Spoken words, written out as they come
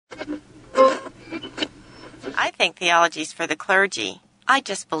I think theology's for the clergy. I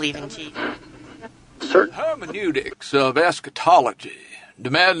just believe in Jesus. Certain hermeneutics of eschatology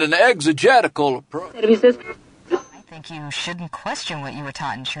demand an exegetical approach. I think you shouldn't question what you were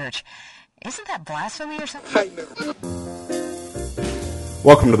taught in church. Isn't that blasphemy or something?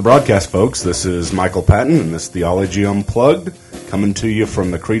 Welcome to the broadcast, folks. This is Michael Patton, and this is Theology Unplugged, coming to you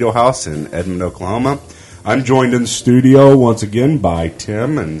from the Credo House in Edmond, Oklahoma. I'm joined in studio once again by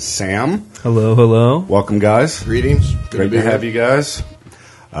Tim and Sam. Hello, hello. Welcome, guys. Greetings. Great to have you guys.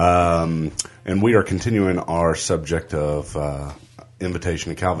 And we are continuing our subject of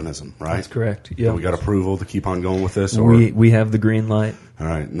invitation to Calvinism, right? That's correct. Yeah. So we got approval to keep on going with this? Or? We have the green light. All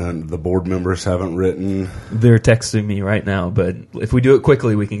right. None, the board members haven't written. They're texting me right now, but if we do it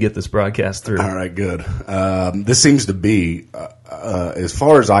quickly, we can get this broadcast through. All right, good. This seems to be, as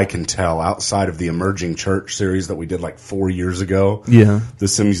far as I can tell, outside of the Emerging Church series that we did like 4 years ago. Yeah.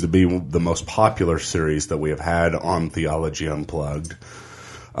 This seems to be the most popular series that we have had on Theology Unplugged.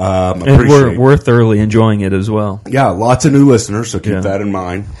 And we're thoroughly enjoying it as well. Yeah, lots of new listeners, so keep that in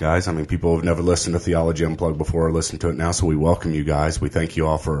mind, guys. I mean, people have never listened to Theology Unplugged before or listened to it now, so we welcome you guys. We thank you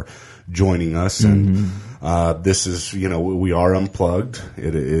all for joining us. And this is, we are unplugged.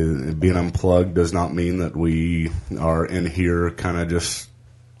 Being unplugged does not mean that we are in here kind of just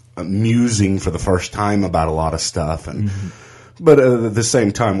musing for the first time about a lot of stuff. But at the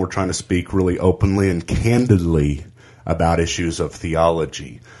same time, we're trying to speak really openly and candidly about issues of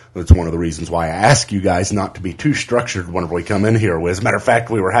theology. That's one of the reasons why I ask you guys not to be too structured whenever we come in here. As a matter of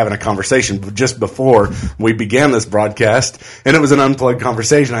fact, we were having a conversation just before we began this broadcast, and it was an unplugged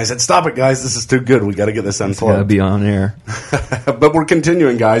conversation. I said, stop it, guys. This is too good. We got to get this unplugged. It's got to be on air. But we're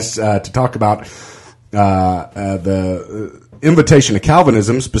continuing, guys, to talk about the invitation to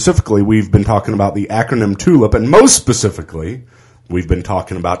Calvinism. Specifically, we've been talking about the acronym TULIP, and most specifically, we've been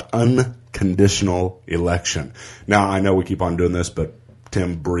talking about unconditional election. Now, I know we keep on doing this, but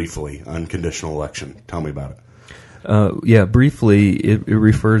Tim, briefly, unconditional election. Tell me about it. Briefly, it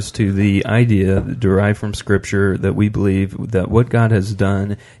refers to the idea derived from Scripture that we believe that what God has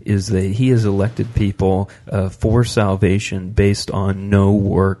done is that He has elected people for salvation based on no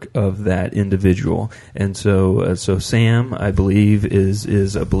work of that individual. And so Sam, I believe,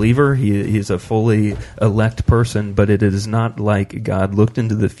 is a believer. He is a fully elect person, but it is not like God looked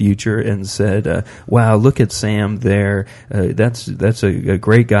into the future and said, "Wow, look at Sam there. That's a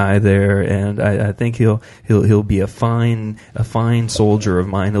great guy there, and I think he'll be a fine soldier of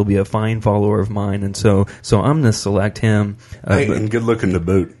mine. He'll be a fine follower of mine, and so I'm going to select him." And good looking to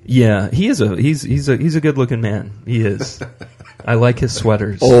boot. Yeah, he's a good looking man. He is. I like his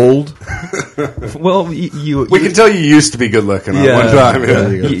sweaters. Old. Well, we can tell you used to be good looking at one time.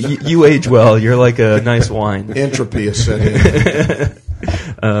 Yeah. You age well. You're like a nice wine. Entropy is set in.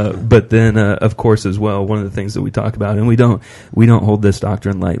 But then, of course, as well, one of the things that we talk about, and we don't hold this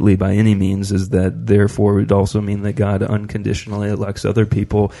doctrine lightly by any means, is that therefore it would also mean that God unconditionally elects other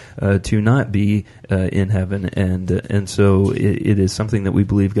people to not be in heaven, and so it is something that we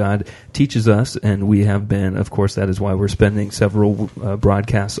believe God teaches us, and we have been, of course, that is why we're spending several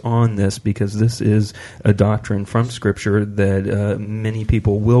broadcasts on this, because this is a doctrine from Scripture that many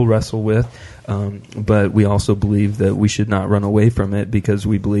people will wrestle with. But we also believe that we should not run away from it, because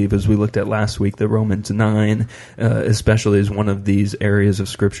we believe, as we looked at last week, that Romans 9 especially is one of these areas of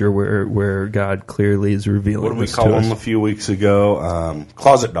Scripture where God clearly is revealing. What did we this call to them us. a few weeks ago?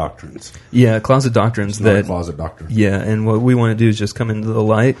 Closet doctrines. Yeah, closet doctrines. It's not a closet doctrine. Yeah, and what we want to do is just come into the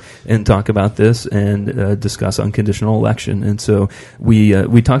light and talk about this and discuss unconditional election. And so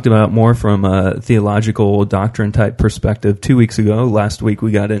we talked about more from a theological doctrine type perspective 2 weeks ago. Last week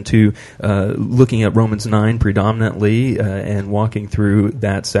we got into looking at Romans 9 predominantly and walking through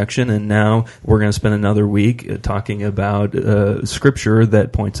that section, and now we're going to spend another week talking about Scripture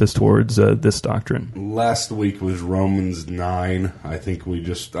that points us towards this doctrine. Last week was Romans 9. I think we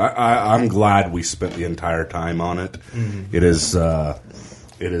just I'm glad we spent the entire time on it. Mm-hmm. It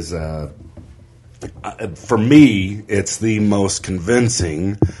is for me, it's the most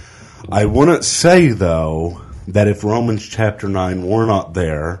convincing. I wouldn't say, though, that if Romans chapter 9 were not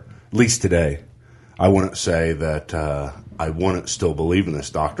there, at least today, I wouldn't say that I wouldn't still believe in this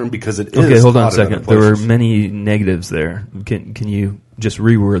doctrine, because it is. Okay, hold on a second. There were many negatives there. Can you just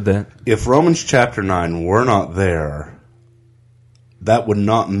reword that? If Romans chapter 9 were not there, that would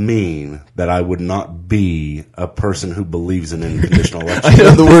not mean that I would not be a person who believes in unconditional election. In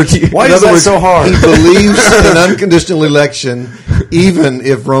other words, why is that so hard? He believes in unconditional election, even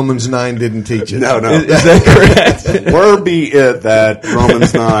if Romans 9 didn't teach it. No. Is that correct? Word be it that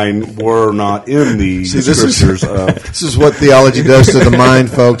Romans 9 were not in the scriptures of... This is what theology does to the mind,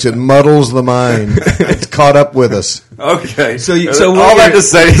 folks. It muddles the mind. It's caught up with us. Okay. So all that to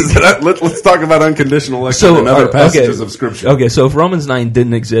say is that let's talk about unconditional election and other passages of Scripture. Okay, so if Romans 9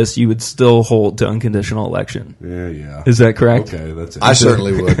 didn't exist, you would still hold to unconditional election. Yeah. Is that correct? Okay, that's it. I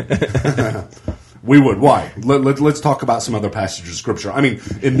certainly would. We would. Why? Let's talk about some other passages of Scripture. I mean,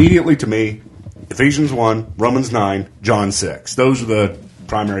 immediately to me, Ephesians 1, Romans 9, John 6. Those are the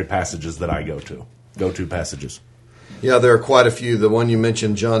primary passages that I go-to passages. Yeah, there are quite a few. The one you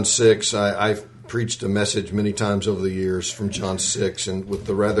mentioned, John 6, I've preached a message many times over the years from John 6, and with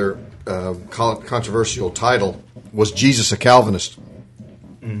the rather controversial title, Was Jesus a Calvinist?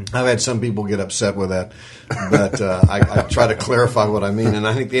 I've had some people get upset with that, but I try to clarify what I mean, and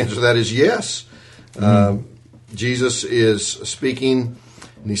I think the answer to that is yes. Jesus is speaking,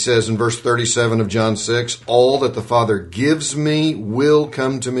 and he says in verse 37 of John 6, all that the Father gives me will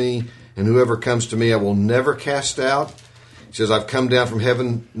come to me, and whoever comes to me I will never cast out. He says, I've come down from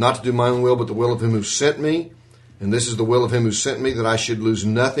heaven not to do my own will, but the will of him who sent me. And this is the will of him who sent me, that I should lose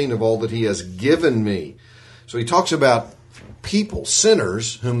nothing of all that he has given me. So he talks about people,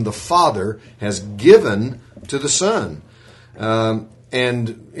 sinners, whom the Father has given to the Son.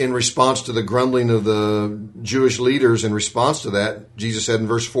 And in response to the grumbling of the Jewish leaders, in response to that, Jesus said in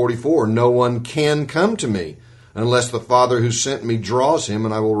verse 44, no one can come to me unless the Father who sent me draws him,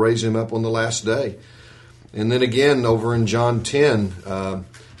 and I will raise him up on the last day. And then again, over in John 10,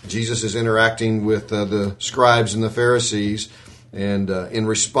 Jesus is interacting with the scribes and the Pharisees, and in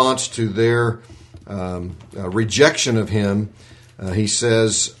response to their rejection of him, he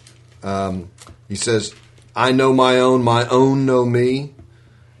says, I know my own know me.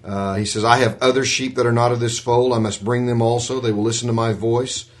 He says, I have other sheep that are not of this fold. I must bring them also. They will listen to my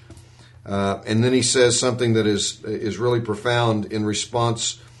voice. And then he says something that is really profound in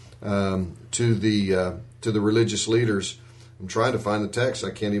response to the religious leaders. I'm trying to find the text.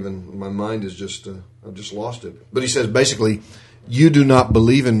 I can't even. My mind is just. I've just lost it. But he says basically, you do not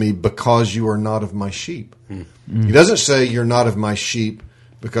believe in me because you are not of my sheep. He doesn't say you're not of my sheep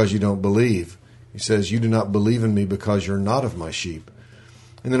because you don't believe. He says you do not believe in me because you're not of my sheep.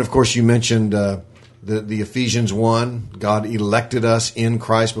 And then, of course, you mentioned the Ephesians 1. God elected us in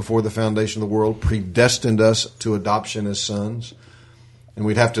Christ before the foundation of the world, predestined us to adoption as sons. And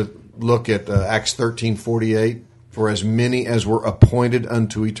we'd have to look at Acts 13:48. For as many as were appointed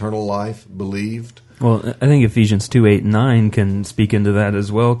unto eternal life believed. Well, I think Ephesians 2:8-9 can speak into that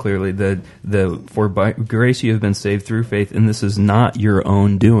as well clearly, that for by grace you have been saved through faith, and this is not your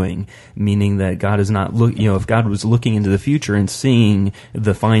own doing, meaning that God is not if God was looking into the future and seeing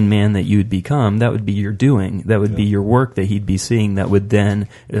the fine man that you would become, that would be your doing. That would be your work that he'd be seeing that would then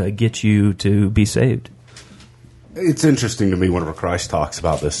get you to be saved. It's interesting to me whenever Christ talks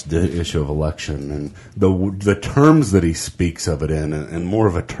about this issue of election and the terms that he speaks of it in, and more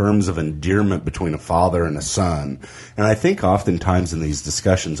of a terms of endearment between a father and a son. And I think oftentimes in these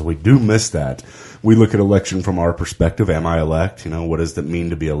discussions we do miss that. We look at election from our perspective. Am I elect? What does that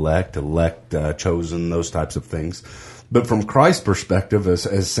mean to be elect, chosen, those types of things. But from Christ's perspective,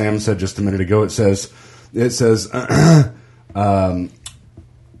 as Sam said just a minute ago, it says,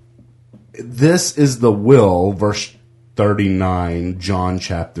 this is the will, verse 39, John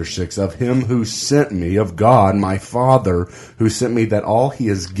chapter 6, of him who sent me, of God, my Father, who sent me, that all he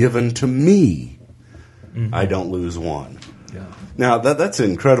has given to me, I don't lose one. Yeah. Now, that's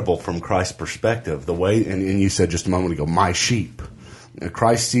incredible from Christ's perspective, the way, and you said just a moment ago, my sheep.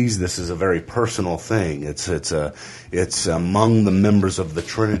 Christ sees this as a very personal thing. It's among the members of the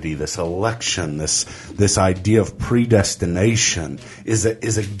Trinity. This election, this idea of predestination is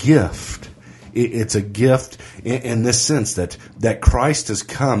a gift. It's a gift in this sense that Christ has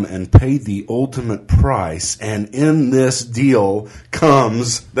come and paid the ultimate price, and in this deal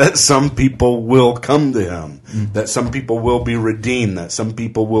comes that some people will come to him, that some people will be redeemed, that some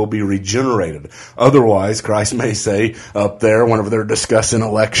people will be regenerated. Otherwise, Christ may say up there, whenever they're discussing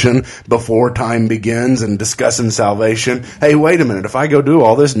election before time begins and discussing salvation, hey, wait a minute, if I go do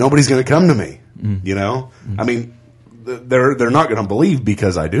all this, nobody's going to come to me. I mean, they're not going to believe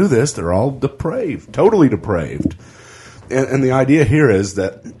because I do this. They're all depraved, totally depraved. And the idea here is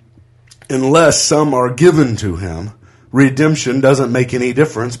that unless some are given to him, redemption doesn't make any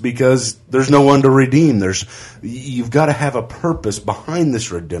difference because there's no one to redeem. You've got to have a purpose behind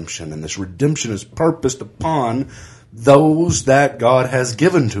this redemption, and this redemption is purposed upon those that God has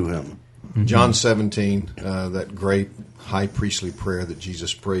given to him. John 17, that great high priestly prayer that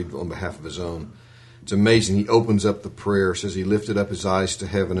Jesus prayed on behalf of his own. It's amazing. He opens up the prayer, says he lifted up his eyes to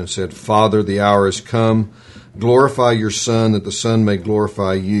heaven and said, Father, the hour has come. Glorify your Son, that the Son may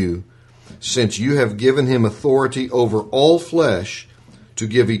glorify you, since you have given him authority over all flesh to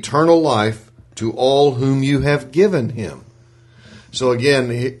give eternal life to all whom you have given him. So again,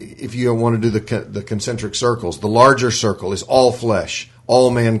 if you want to do the concentric circles, the larger circle is all flesh,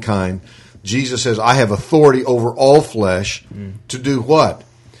 all mankind. Jesus says, I have authority over all flesh to do what?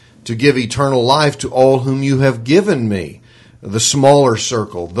 To give eternal life to all whom you have given me. The smaller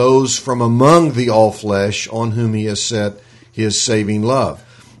circle, those from among the all flesh on whom he has set his saving love.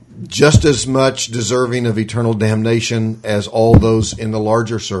 Just as much deserving of eternal damnation as all those in the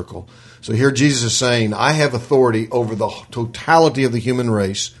larger circle. So here Jesus is saying, I have authority over the totality of the human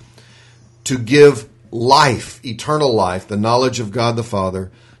race to give life, eternal life, the knowledge of God the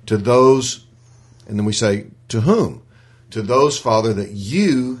Father, to those, and then we say, to whom? To those, Father, that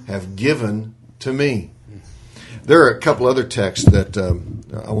you have given to me. There are a couple other texts that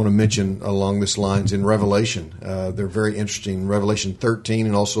I want to mention along this lines in Revelation. They're very interesting. Revelation 13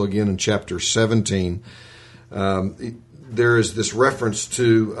 and also again in chapter 17. There is this reference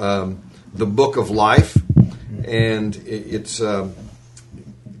to the book of life, and it's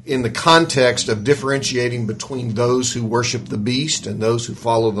in the context of differentiating between those who worship the beast and those who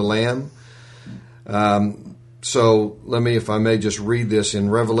follow the Lamb. So let me, if I may, just read this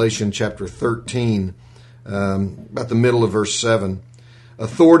in Revelation chapter 13, about the middle of verse 7.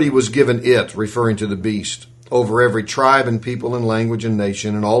 Authority was given it, referring to the beast, over every tribe and people and language and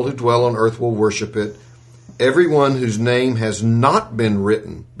nation, and all who dwell on earth will worship it. Everyone whose name has not been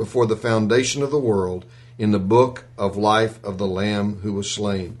written before the foundation of the world in the book of life of the Lamb who was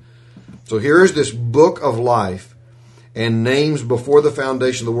slain. So here is this book of life, and names before the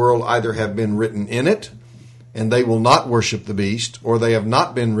foundation of the world either have been written in it, and they will not worship the beast, or they have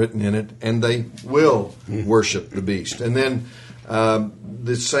not been written in it, and they will worship the beast. And then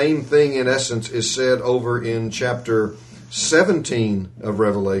the same thing, in essence, is said over in chapter 17 of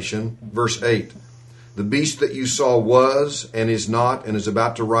Revelation, verse 8. The beast that you saw was and is not and is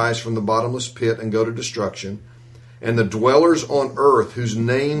about to rise from the bottomless pit and go to destruction. And the dwellers on earth whose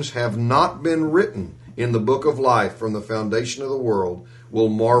names have not been written in the book of life from the foundation of the world will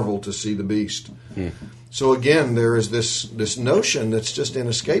marvel to see the beast. So again, there is this notion that's just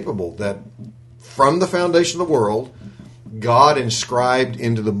inescapable, that from the foundation of the world, God inscribed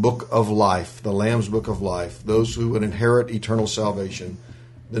into the book of life, the Lamb's book of life, those who would inherit eternal salvation,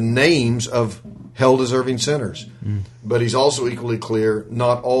 the names of hell-deserving sinners. But he's also equally clear,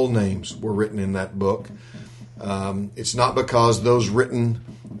 not all names were written in that book. It's not because those written,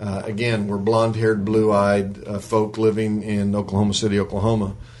 again, were blonde-haired, blue-eyed folk living in Oklahoma City,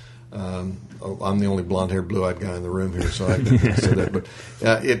 Oklahoma. I'm the only blonde-haired, blue-eyed guy in the room here, so I can say that. But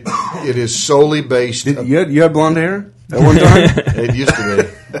it is solely based... You had blonde hair at one time? It used to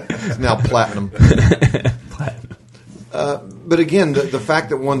be. It's now platinum. But again, the fact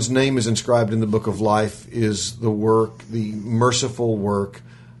that one's name is inscribed in the book of life is the work, the merciful work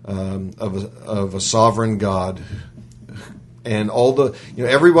of a sovereign God. And all the,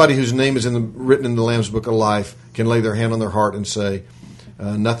 everybody whose name is written in the Lamb's book of life can lay their hand on their heart and say,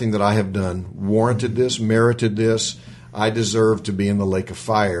 nothing that I have done warranted this, merited this. I deserve to be in the lake of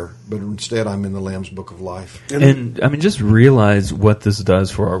fire, but instead I'm in the Lamb's book of life. And I mean, just realize what this does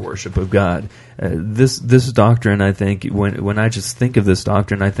for our worship of God. This doctrine, I think, when I just think of this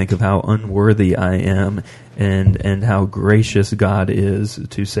doctrine, I think of how unworthy I am, and how gracious God is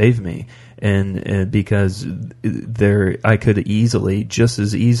to save me. And because I could just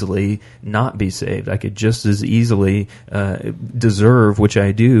as easily not be saved. I could just as easily deserve, which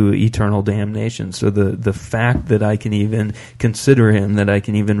I do, eternal damnation. So the fact that I can even consider Him, that I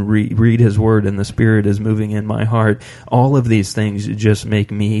can even read His Word, and the Spirit is moving in my heart, all of these things just make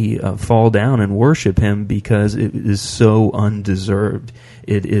me fall down and worship Him, because it is so undeserved.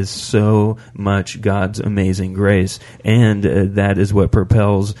 It is so much God's amazing grace, and that is what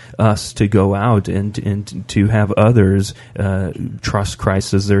propels us to go out and to have others trust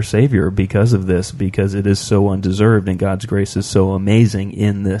Christ as their Savior because of this, because it is so undeserved, and God's grace is so amazing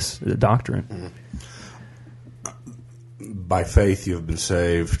in this doctrine. By faith you have been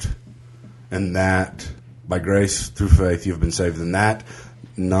saved, and that, by grace through faith you have been saved, and that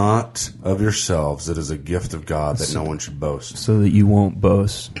not of yourselves, it is a gift of God, that no one should boast. So that you won't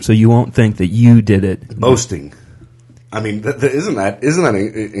boast. So you won't think that you did it. Boasting. I mean, isn't that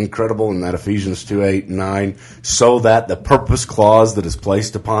incredible in that Ephesians 2:8-9? So that the purpose clause that is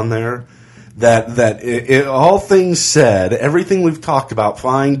placed upon there, that all things said, everything we've talked about,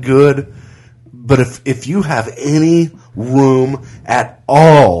 fine, good, but if you have any room at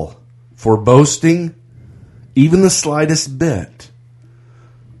all for boasting, even the slightest bit,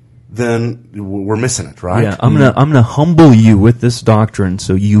 then we're missing it, right? Yeah, I'm gonna humble you with this doctrine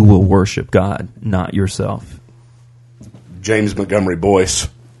so you will worship God, not yourself. James Montgomery Boyce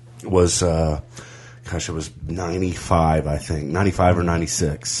was, it was 95, I think, 95 or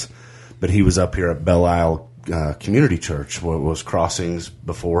 96. But he was up here at Belle Isle Community Church, what was Crossings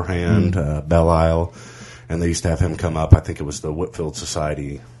beforehand, Belle Isle. And they used to have him come up. I think it was the Whitfield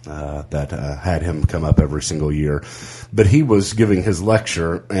Society that had him come up every single year. But he was giving his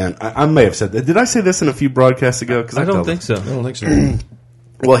lecture, and I may have said that. Did I say this in a few broadcasts ago? I don't think so.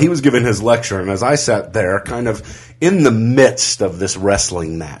 Well, he was giving his lecture, and as I sat there, kind of in the midst of this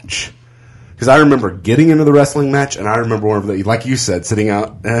wrestling match, because I remember getting into the wrestling match, and I remember one of the, like you said, sitting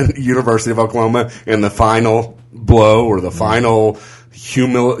out at University of Oklahoma in the final blow or the final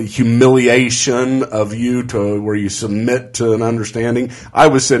humiliation of you to where you submit to an understanding. I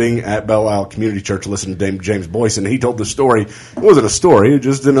was sitting at Belle Isle Community Church listening to James Boyce, and he told the story. It wasn't a story, it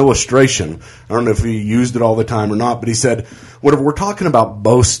was just an illustration. I don't know if he used it all the time or not, but he said, whenever we're talking about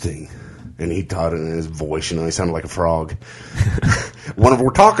boasting, and he taught it in his voice, he sounded like a frog. Whenever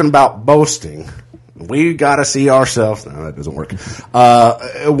we're talking about boasting, we got to see ourselves. No, that doesn't work.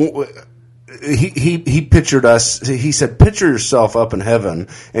 He pictured us. He said, picture yourself up in heaven,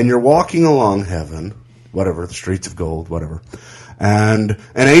 and you're walking along heaven, whatever, the streets of gold, whatever, and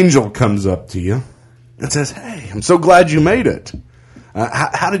an angel comes up to you and says, hey, I'm so glad you made it.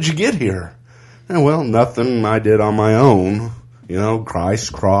 How did you get here? And, well, nothing I did on my own. Christ's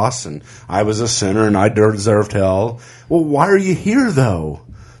cross, and I was a sinner, and I deserved hell. Well, why are you here, though?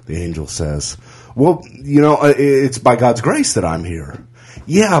 The angel says, well, it's by God's grace that I'm here.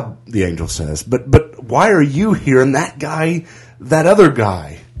 Yeah, the angel says, but why are you here and that other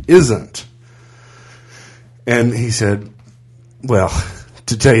guy isn't? And he said, well,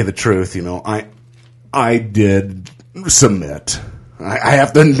 to tell you the truth, I did submit. I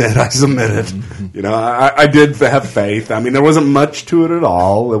have to admit I submitted. I did have faith. I mean, there wasn't much to it at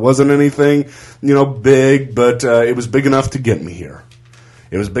all. It wasn't anything, big, but it was big enough to get me here.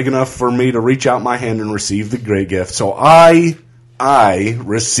 It was big enough for me to reach out my hand and receive the great gift. So I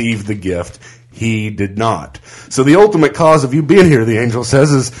received the gift. He did not. So the ultimate cause of you being here, the angel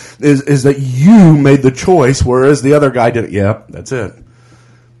says, is that you made the choice, whereas the other guy didn't. Yeah, that's it.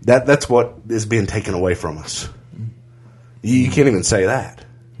 That's what is being taken away from us. You can't even say that.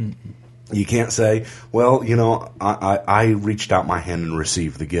 You can't say, well, I reached out my hand and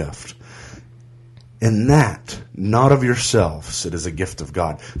received the gift. And that, not of yourselves, it is a gift of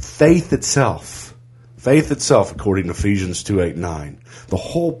God. Faith itself, according to Ephesians 2:8-9, the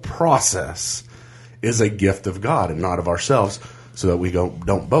whole process is a gift of God and not of ourselves, so that we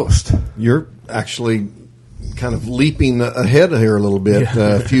don't boast. You're actually kind of leaping ahead here a little bit.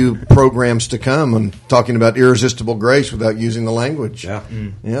 A few programs to come and talking about irresistible grace without using the language. Yeah.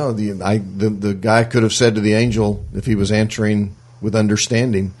 The guy could have said to the angel, if he was answering with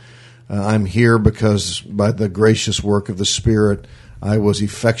understanding, I'm here because by the gracious work of the Spirit, I was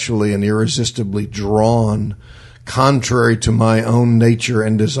effectually and irresistibly drawn, contrary to my own nature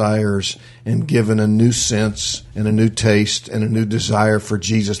and desires, and given a new sense and a new taste and a new desire for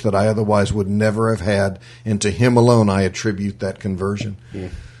Jesus that I otherwise would never have had. And to Him alone I attribute that conversion. Yeah.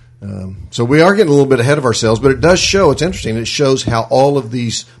 So we are getting a little bit ahead of ourselves, but it does show, it's interesting, it shows how all of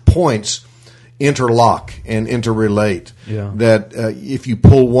these points interlock and interrelate. Yeah. That if you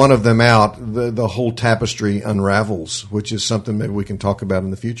pull one of them out, the whole tapestry unravels, which is something maybe we can talk about in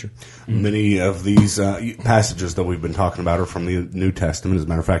the future. Many of these passages that we've been talking about are from the New Testament. As a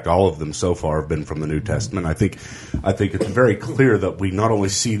matter of fact, all of them so far have been from the New Testament. I think it's very clear that we not only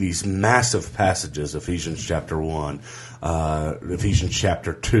see these massive passages, Ephesians chapter 1, Ephesians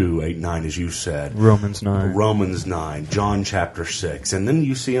chapter 2, 8, 9, as you said. Romans 9, John chapter 6. And then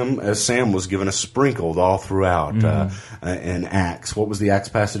you see them, as Sam was given us, sprinkled all throughout in Acts. What was the Acts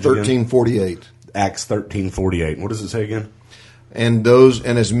passage again? 13:48. Acts 13:48. What does it say again? And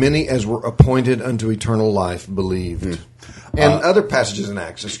as many as were appointed unto eternal life believed. And other passages in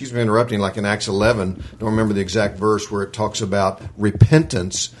Acts, excuse me for interrupting, like in Acts 11, don't remember the exact verse, where it talks about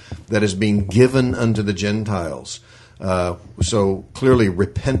repentance that is being given unto the Gentiles. So clearly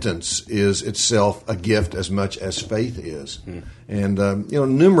repentance is itself a gift as much as faith is. And,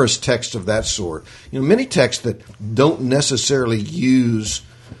 numerous texts of that sort. Many texts that don't necessarily use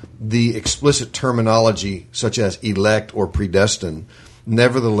the explicit terminology such as elect or predestined,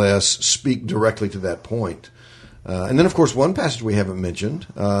 nevertheless speak directly to that point. And then, of course, one passage we haven't mentioned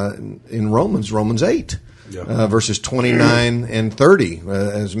in Romans 8. verses 29 and 30.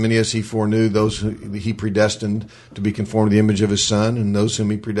 As many as he foreknew, those who he predestined to be conformed to the image of his Son, and those whom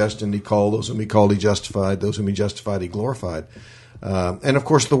he predestined he called, those whom he called he justified, those whom he justified he glorified. And of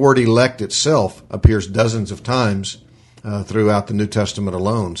course the word elect itself appears dozens of times throughout the New Testament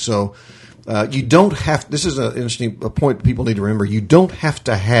alone. So you don't have, this is an interesting point people need to remember, you don't have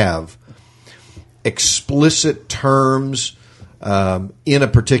to have explicit terms in a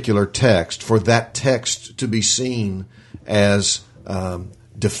particular text for that text to be seen as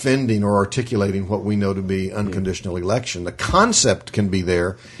defending or articulating what we know to be unconditional election. The concept can be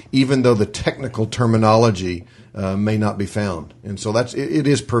there, even though the technical terminology may not be found. And so it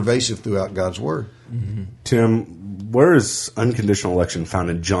is pervasive throughout God's Word. Mm-hmm. Tim, where is unconditional election found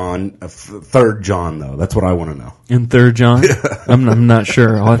in John, 3 John, though? That's what I want to know. In 3 John? I'm not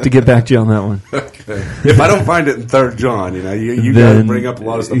sure. I'll have to get back to you on that one. Okay. If I don't find it in 3 John, you got to bring up a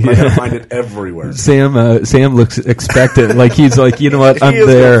lot of stuff. I got to find it everywhere. Sam looks expectant. Like he's like, you know what? I'm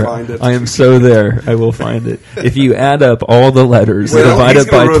there. I am so there. I will find it. If you add up all the letters, divide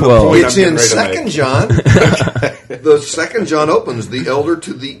it by 12. It's in 2 John. The 2 John opens, the elder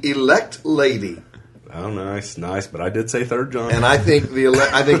to the elect lady. Oh, nice. But I did say 3 John. And I think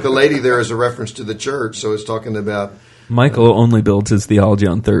the lady there is a reference to the church, so it's talking about... Michael only builds his theology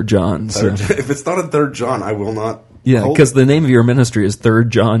on 3 John. So. If it's not in 3 John, I will not... Yeah, because the name of your ministry is 3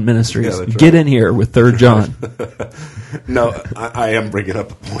 John Ministries. Yeah, Get in here with 3 John. No, I am bringing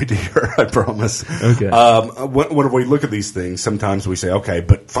up a point here, I promise. Okay. When we look at these things, sometimes we say, okay,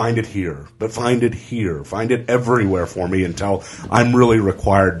 but find it here, find it everywhere for me until I'm really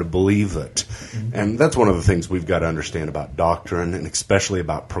required to believe it. Mm-hmm. And that's one of the things we've got to understand about doctrine, and especially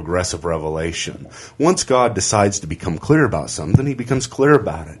about progressive revelation. Once God decides to become clear about something, he becomes clear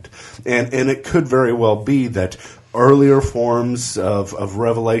about it. And it could very well be that earlier forms of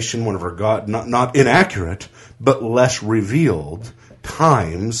revelation, whenever God, not inaccurate, but less revealed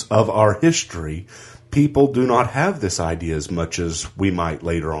times of our history, people do not have this idea as much as we might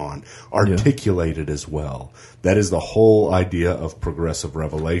later on articulate it as well. That is the whole idea of progressive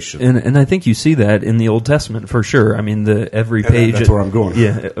revelation. And I think you see that in the Old Testament for sure. I mean, every page... That's where I'm going.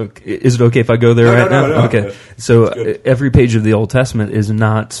 Yeah. Okay. Is it okay if I go there now? No. Okay. So every page of the Old Testament is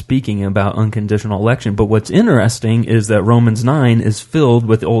not speaking about unconditional election. But what's interesting is that Romans 9 is filled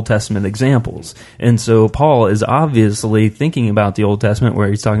with Old Testament examples. And so Paul is obviously thinking about the Old Testament where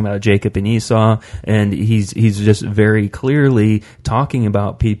he's talking about Jacob and Esau, and he's just very clearly talking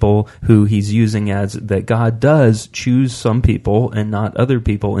about people who he's using as that God does choose some people and not other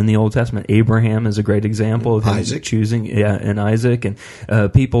people in the Old Testament. Abraham is a great example of him choosing, and Isaac,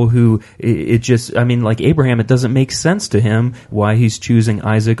 and people who like Abraham, it doesn't make sense to him why he's choosing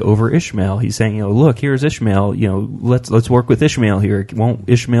Isaac over Ishmael. He's saying, look, here's Ishmael, let's work with Ishmael here. Won't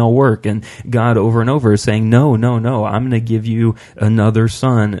Ishmael work? And God over and over is saying, no, I'm going to give you another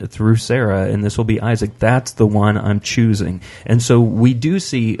son through Sarah, and this will be Isaac. That's the one I'm choosing. And so we do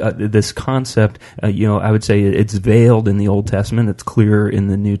see this concept, I would say it's veiled in the Old Testament. It's clear in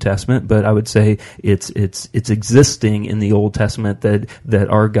the New Testament, but I would say it's existing in the Old Testament that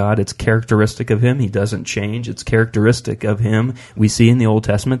our God, it's characteristic of him. He doesn't change. It's characteristic of him. We see in the Old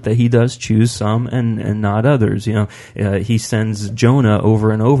Testament that he does choose some and not others. He sends Jonah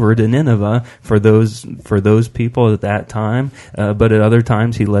over and over to Nineveh for those people at that time, but at other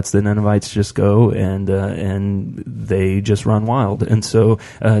times he lets the Ninevites just go and they just run wild. And so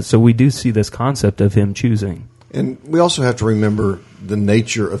we do see this concept of him choosing. And we also have to remember the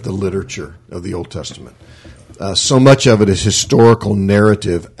nature of the literature of the Old Testament. So much of it is historical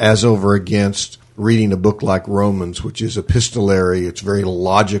narrative as over against reading a book like Romans, which is epistolary. It's very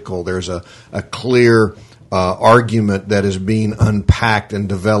logical. There's a clear argument that is being unpacked and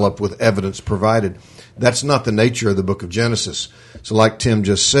developed with evidence provided. That's not the nature of the book of Genesis. So like Tim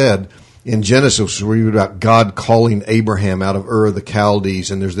just said, in Genesis, we read about God calling Abraham out of Ur of the Chaldees,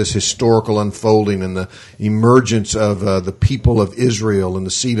 and there's this historical unfolding and the emergence of the people of Israel and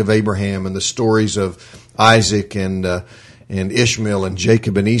the seed of Abraham and the stories of Isaac and Ishmael and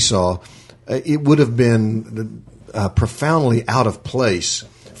Jacob and Esau. It would have been profoundly out of place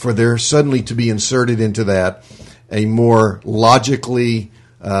for there suddenly to be inserted into that a more logically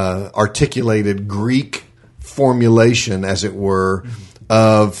articulated Greek formulation, as it were,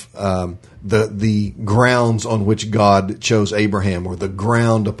 of the grounds on which God chose Abraham, or the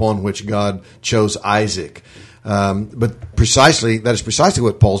ground upon which God chose Isaac. But that is precisely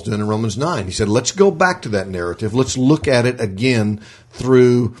what Paul's doing in Romans 9. He said, let's go back to that narrative. Let's look at it again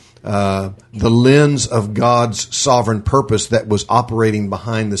through the lens of God's sovereign purpose that was operating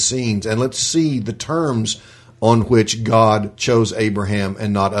behind the scenes. And let's see the terms on which God chose Abraham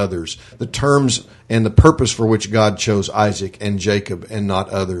and not others. The terms and the purpose for which God chose Isaac and Jacob and not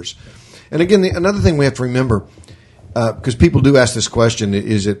others. And again, another thing we have to remember, because people do ask this question,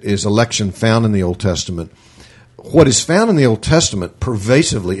 is election found in the Old Testament? What is found in the Old Testament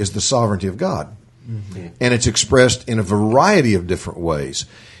pervasively is the sovereignty of God. Mm-hmm. And it's expressed in a variety of different ways.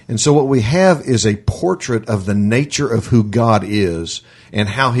 And so what we have is a portrait of the nature of who God is and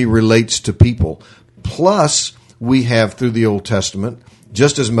how he relates to people. Plus, we have through the Old Testament,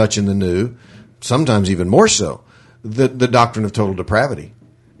 just as much in the New, sometimes even more so, the doctrine of total depravity.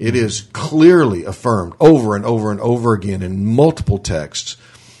 It is clearly affirmed over and over and over again in multiple texts.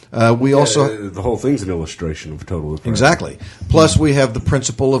 We also the whole thing's an illustration of total depravity. Exactly. Plus, we have the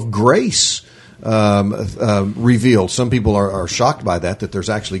principle of grace revealed. Some people are shocked by that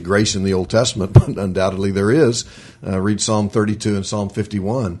there's actually grace in the Old Testament, but undoubtedly there is. Read Psalm 32 and Psalm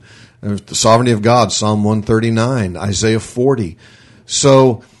 51. There's the sovereignty of God, Psalm 139, Isaiah 40.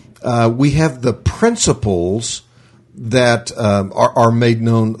 So we have the principles that are made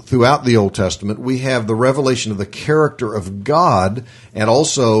known throughout the Old Testament. We have the revelation of the character of God and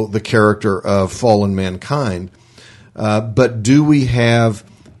also the character of fallen mankind. But do we have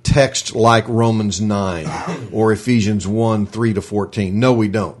texts like Romans 9 or Ephesians 1, 3-14? No, we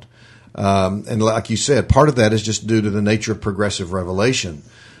don't. And like you said, part of that is just due to the nature of progressive revelation.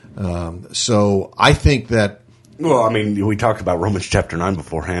 So I think that Well, I mean, we talked about Romans chapter 9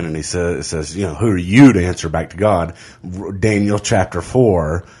 beforehand, and it says, you know, who are you to answer back to God? Daniel chapter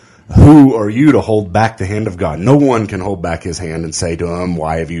 4, who are you to hold back the hand of God? No one can hold back his hand and say to him,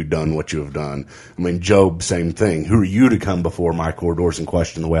 why have you done what you have done? I mean, Job, same thing. Who are you to come before my corridors and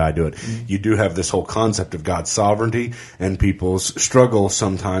question the way I do it? Mm-hmm. You do have this whole concept of God's sovereignty, and people's struggle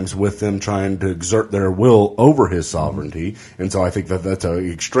sometimes with them trying to exert their will over his sovereignty. Mm-hmm. And so I think that's an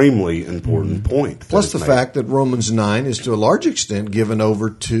extremely important point. Plus the fact that Romans 9 is to a large extent given over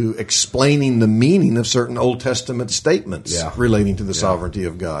to explaining the meaning of certain Old Testament statements relating to the sovereignty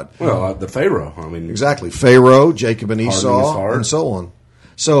of God. Well, the Pharaoh, I mean. Exactly. Pharaoh, Jacob and Esau, and so on.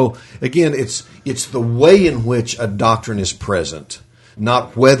 So, again, it's the way in which a doctrine is present,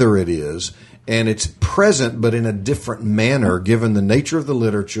 not whether it is. And it's present, but in a different manner, given the nature of the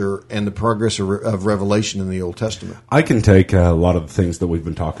literature and the progress of revelation in the Old Testament. I can take a lot of the things that we've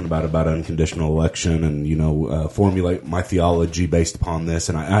been talking about unconditional election and, formulate my theology based upon this.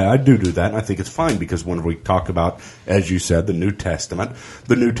 And I do that, and I think it's fine, because when we talk about, as you said, the New Testament is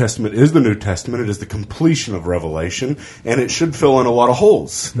the New Testament. It is the completion of revelation, and it should fill in a lot of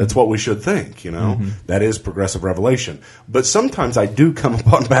holes. That's what we should think, Mm-hmm. That is progressive revelation. But sometimes I do come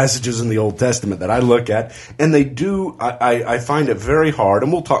upon passages in the Old Testament that I look at, and they do, I find it very hard,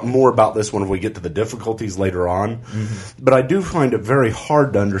 and we'll talk more about this when we get to the difficulties later on, but I do find it very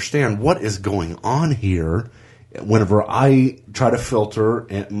hard to understand what is going on here whenever I try to filter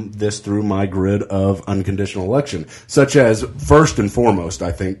this through my grid of unconditional election, such as, first and foremost,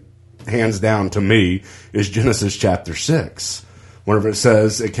 I think, hands down to me, is Genesis chapter 6. Whenever it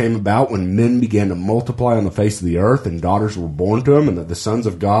says, it came about when men began to multiply on the face of the earth, and daughters were born to them, and that the sons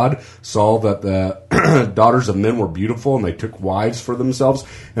of God saw that the daughters of men were beautiful, and they took wives for themselves.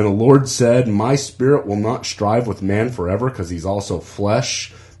 And the Lord said, my spirit will not strive with man forever, because he's also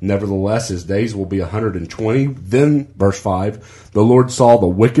flesh. Nevertheless, his days will be 120. Then, verse 5, the Lord saw the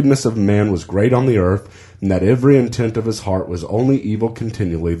wickedness of man was great on the earth, and that every intent of his heart was only evil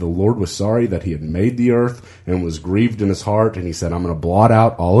continually. The Lord was sorry that he had made the earth, and was grieved in his heart. And he said, I'm going to blot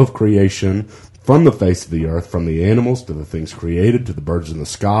out all of creation from the face of the earth, from the animals to the things created, to the birds in the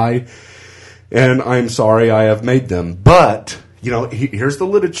sky. And I'm sorry I have made them. But, here's the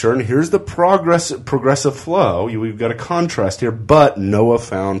literature, and here's the progressive flow. We've got a contrast here. But Noah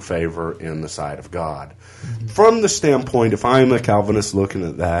found favor in the sight of God. Mm-hmm. From the standpoint, if I'm a Calvinist looking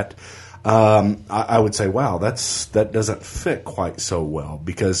at that, I would say, wow, that doesn't fit quite so well,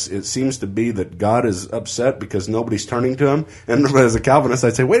 because it seems to be that God is upset because nobody's turning to him. And as a Calvinist,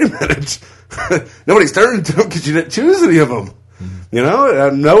 I'd say, wait a minute, nobody's turning to him because you didn't choose any of them.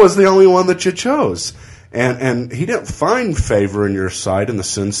 Mm-hmm. Noah's the only one that you chose. And he didn't find favor in your sight in the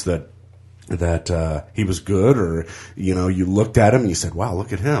sense that he was good, or you looked at him and you said, wow,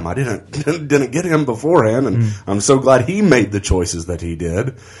 look at him, I didn't get him beforehand, and I'm so glad he made the choices that he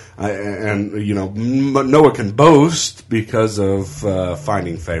did. Noah can boast because of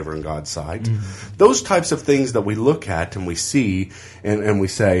finding favor in God's sight. Those types of things that we look at and we see, and we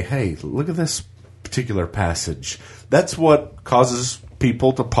say, hey, look at this particular passage. That's what causes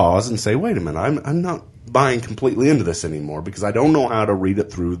people to pause and say, wait a minute, I'm not buying completely into this anymore, because I don't know how to read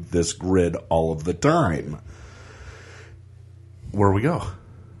it through this grid all of the time. Where we go?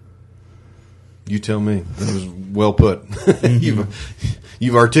 You tell me. That was well put.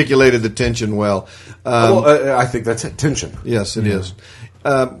 You've articulated the tension well. I think that's tension. Yes, it is.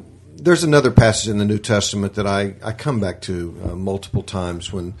 There's another passage in the New Testament that I come back to multiple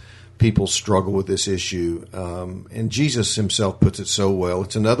times when people struggle with this issue. And Jesus himself puts it so well.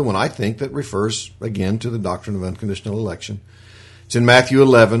 It's another one, I think, that refers, again, to the doctrine of unconditional election. It's in Matthew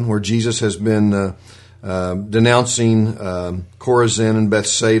 11, where Jesus has been denouncing Chorazin and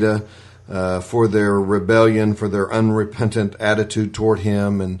Bethsaida for their rebellion, for their unrepentant attitude toward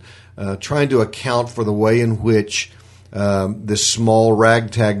him, and trying to account for the way in which this small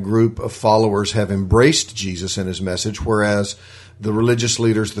ragtag group of followers have embraced Jesus and his message, whereas the religious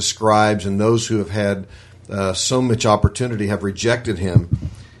leaders, the scribes, and those who have had so much opportunity have rejected him.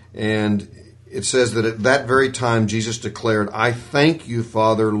 And it says that at that very time Jesus declared, "I thank you,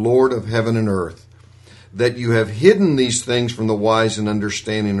 Father, Lord of heaven and earth, that you have hidden these things from the wise and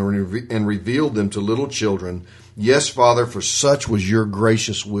understanding and revealed them to little children. Yes, Father, for such was your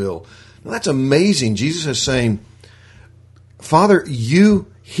gracious will." Now, that's amazing. Jesus is saying, Father, you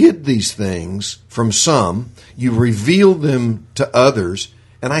hid these things from some, you revealed them to others,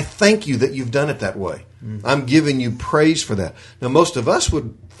 and I thank you that you've done it that way. I'm giving you praise for that. Now, most of us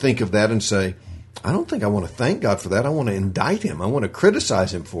would think of that and say, I don't think I want to thank God for that. I want to indict him. I want to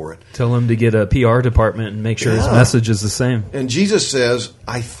criticize him for it. Tell him to get a PR department and make sure his message is the same. And Jesus says,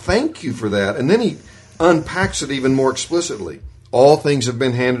 I thank you for that. And then he unpacks it even more explicitly. All things have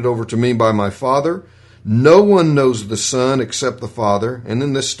been handed over to me by my Father. No one knows the Son except the Father. And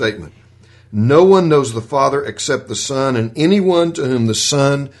in this statement, no one knows the Father except the Son, and anyone to whom the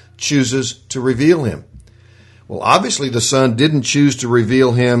Son chooses to reveal him. Well, obviously the Son didn't choose to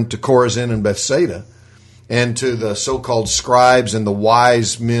reveal him to Chorazin and Bethsaida and to the so-called scribes and the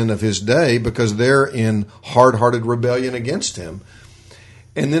wise men of his day, because they're in hard-hearted rebellion against him.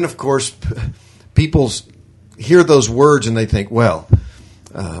 And then, of course, people hear those words and they think, well,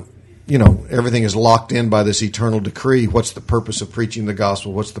 everything is locked in by this eternal decree. What's the purpose of preaching the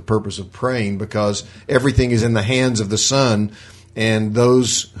gospel? What's the purpose of praying? Because everything is in the hands of the Son and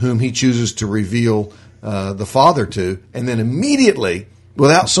those whom he chooses to reveal the Father to. And then immediately,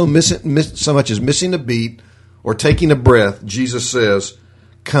 without so much as missing a beat or taking a breath, Jesus says,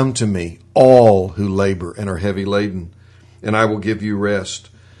 "Come to me, all who labor and are heavy laden, and I will give you rest."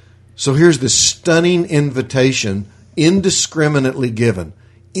 So here's this stunning invitation, indiscriminately given.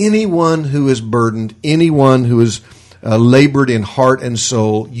 Anyone who is burdened, anyone who is labored in heart and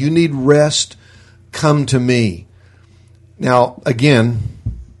soul, you need rest, come to me. Now, again,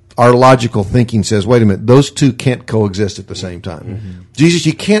 our logical thinking says, wait a minute, those two can't coexist at the same time. Mm-hmm. Jesus,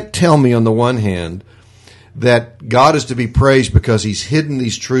 you can't tell me on the one hand that God is to be praised because he's hidden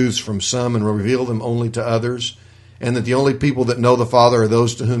these truths from some and revealed them only to others, and that the only people that know the Father are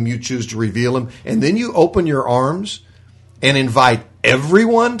those to whom you choose to reveal him, and then you open your arms and invite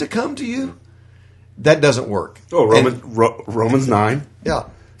everyone to come to you? That doesn't work. Oh, Romans 9. Yeah.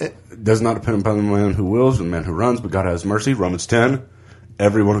 It does not depend upon the man who wills and the man who runs, but God has mercy. Romans 10.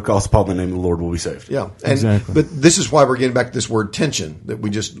 Everyone who calls upon the name of the Lord will be saved. Yeah. Exactly. But this is why we're getting back to this word tension that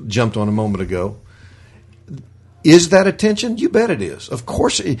we just jumped on a moment ago. Is that a tension? You bet it is. Of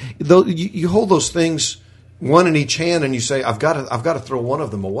course. You hold those things one in each hand and you say, I've got to throw one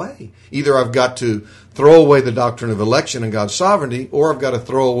of them away. Either I've got to throw away the doctrine of election and God's sovereignty, or I've got to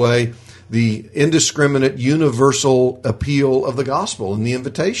throw away the indiscriminate, universal appeal of the gospel and the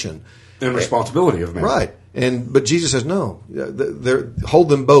invitation. And responsibility of man. Right. But Jesus says, no, hold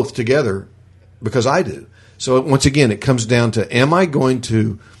them both together because I do. So once again, it comes down to, am I going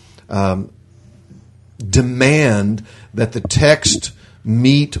to demand that the text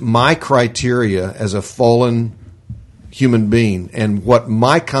meet my criteria as a fallen human being and what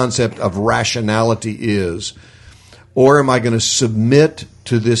my concept of rationality is? Or am I going to submit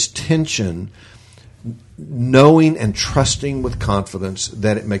to this tension, knowing and trusting with confidence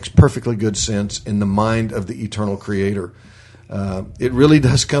that it makes perfectly good sense in the mind of the eternal Creator? It really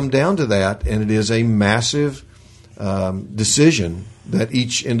does come down to that, and it is a massive decision that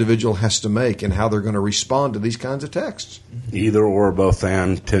each individual has to make and how they're going to respond to these kinds of texts. Either or, both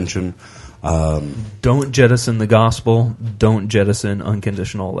and, tension. Don't jettison the gospel. Don't jettison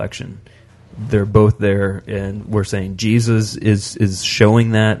unconditional election. They're both there, and we're saying Jesus is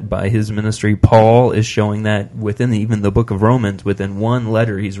showing that by his ministry. Paul is showing that within even the book of Romans. Within one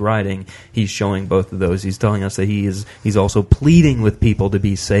letter he's writing, he's showing both of those. He's telling us that he's also pleading with people to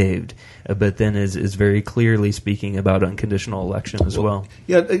be saved, but then is very clearly speaking about unconditional election as well.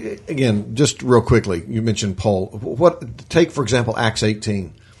 Yeah, again, just real quickly, you mentioned Paul. Take, for example, Acts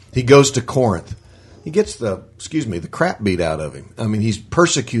 18. He goes to Corinth. he gets the crap beat out of him. I mean, he's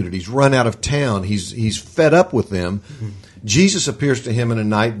persecuted. He's run out of town. He's fed up with them. Mm-hmm. Jesus appears to him in a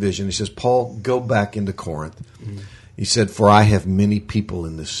night vision. He says, Paul, go back into Corinth. Mm-hmm. He said, for I have many people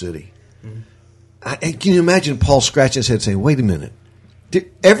in this city. Mm-hmm. Can you imagine Paul scratching his head saying, wait a minute.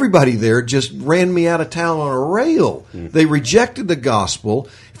 Everybody there just ran me out of town on a rail. Mm-hmm. They rejected the gospel.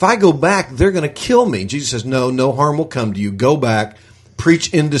 If I go back, they're going to kill me. Jesus says, no harm will come to you. Go back,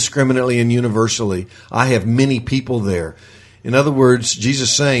 preach indiscriminately and universally. I have many people there. In other words,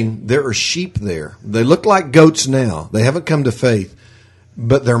 Jesus saying, there are sheep there. They look like goats now. They haven't come to faith,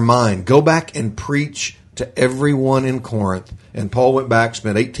 but they're mine. Go back and preach to everyone in Corinth. And Paul went back,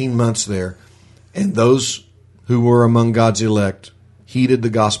 spent 18 months there, and those who were among God's elect heeded the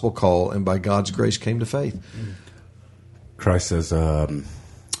gospel call, and by God's grace came to faith. Christ says,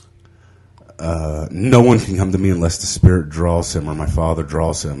 no one can come to me unless the Spirit draws him or my Father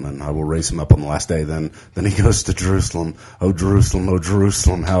draws him, and I will raise him up on the last day. Then he goes to Jerusalem. Oh,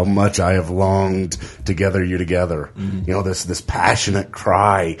 Jerusalem, how much I have longed to gather you together. Mm-hmm. You know, this passionate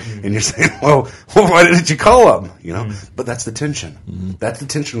cry. Mm-hmm. And you're saying, well, why didn't you call him? You know, mm-hmm. But that's the tension. Mm-hmm. That's the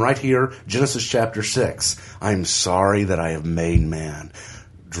tension right here. Genesis chapter 6. I am sorry that I have made man.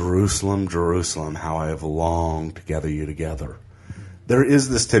 Jerusalem, how I have longed to gather you together. There is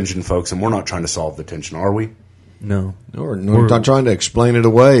this tension, folks, and we're not trying to solve the tension, are we? No. We're not trying to explain it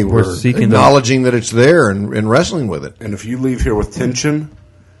away. We're acknowledging that it's there and wrestling with it. And if you leave here with tension,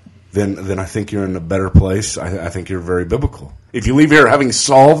 then I think you're in a better place. I think you're very biblical. If you leave here having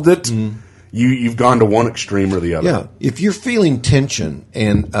solved it, mm-hmm. You've gone to one extreme or the other. Yeah. If you're feeling tension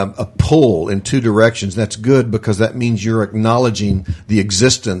and a pull in two directions, that's good because that means you're acknowledging the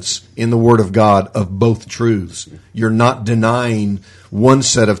existence in the Word of God of both truths. You're not denying one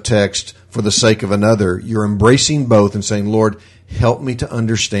set of text for the sake of another. You're embracing both and saying, Lord, help me to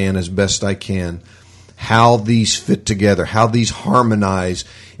understand as best I can how these fit together, how these harmonize.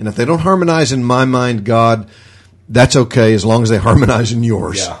 And if they don't harmonize in my mind, God, that's okay as long as they harmonize in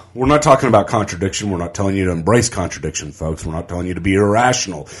yours. Yeah. We're not talking about contradiction. We're not telling you to embrace contradiction, folks. We're not telling you to be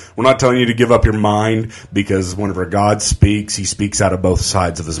irrational. We're not telling you to give up your mind because whenever God speaks, he speaks out of both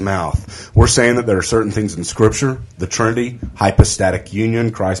sides of his mouth. We're saying that there are certain things in Scripture, the Trinity, hypostatic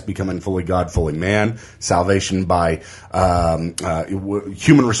union, Christ becoming fully God, fully man, salvation by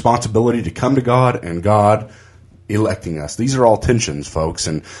human responsibility to come to God, and God electing us. These are all tensions, folks,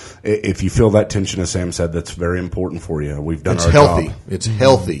 and if you feel that tension, as Sam said, that's very important for you. We've done our job. It's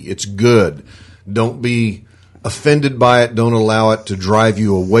healthy. It's good. Don't be offended by it. Don't allow it to drive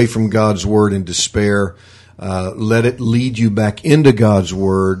you away from God's Word in despair. Let it lead you back into God's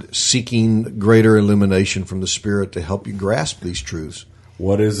Word, seeking greater illumination from the Spirit to help you grasp these truths.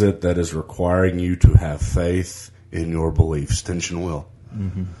 What is it that is requiring you to have faith in your beliefs? Tension will.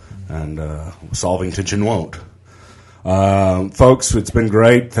 Mm-hmm. And solving tension won't. Folks, it's been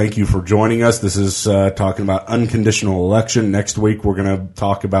great. Thank you for joining us. This is talking about unconditional election. Next week, we're going to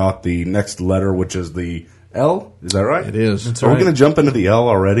talk about the next letter, which is the L. Is that right? It is. That's right. We're going to jump into the L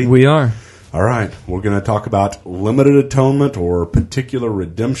already? We are. All right. We're going to talk about limited atonement or particular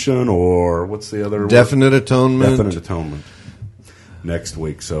redemption or what's the other Definite atonement. Definite atonement. Next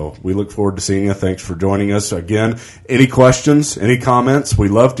week. So we look forward to seeing you. Thanks for joining us again. Any questions, any comments? We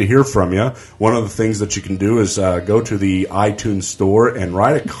love to hear from you. One of the things that you can do is go to the iTunes store and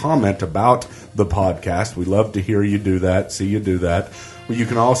write a comment about the podcast. We love to hear you do that, see you do that. Well, you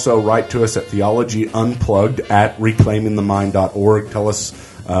can also write to us at theologyunplugged@reclaimingthemind.org. Tell us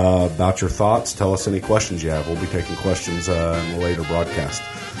about your thoughts. Tell us any questions you have. We'll be taking questions in the later broadcast.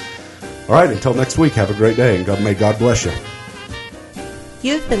 All right, until next week, have a great day, and may God bless you.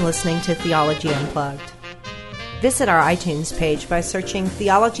 You've been listening to Theology Unplugged. Visit our iTunes page by searching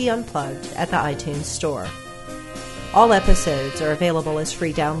Theology Unplugged at the iTunes Store. All episodes are available as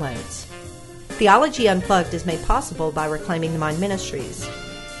free downloads. Theology Unplugged is made possible by Reclaiming the Mind Ministries.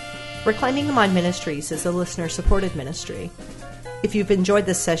 Reclaiming the Mind Ministries is a listener-supported ministry. If you've enjoyed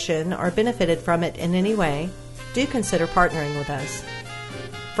this session or benefited from it in any way, do consider partnering with us.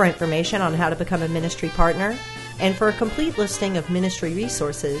 For information on how to become a ministry partner, and for a complete listing of ministry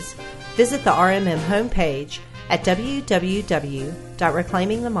resources, visit the RMM homepage at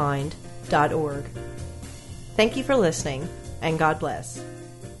www.reclaimingthemind.org. Thank you for listening, and God bless.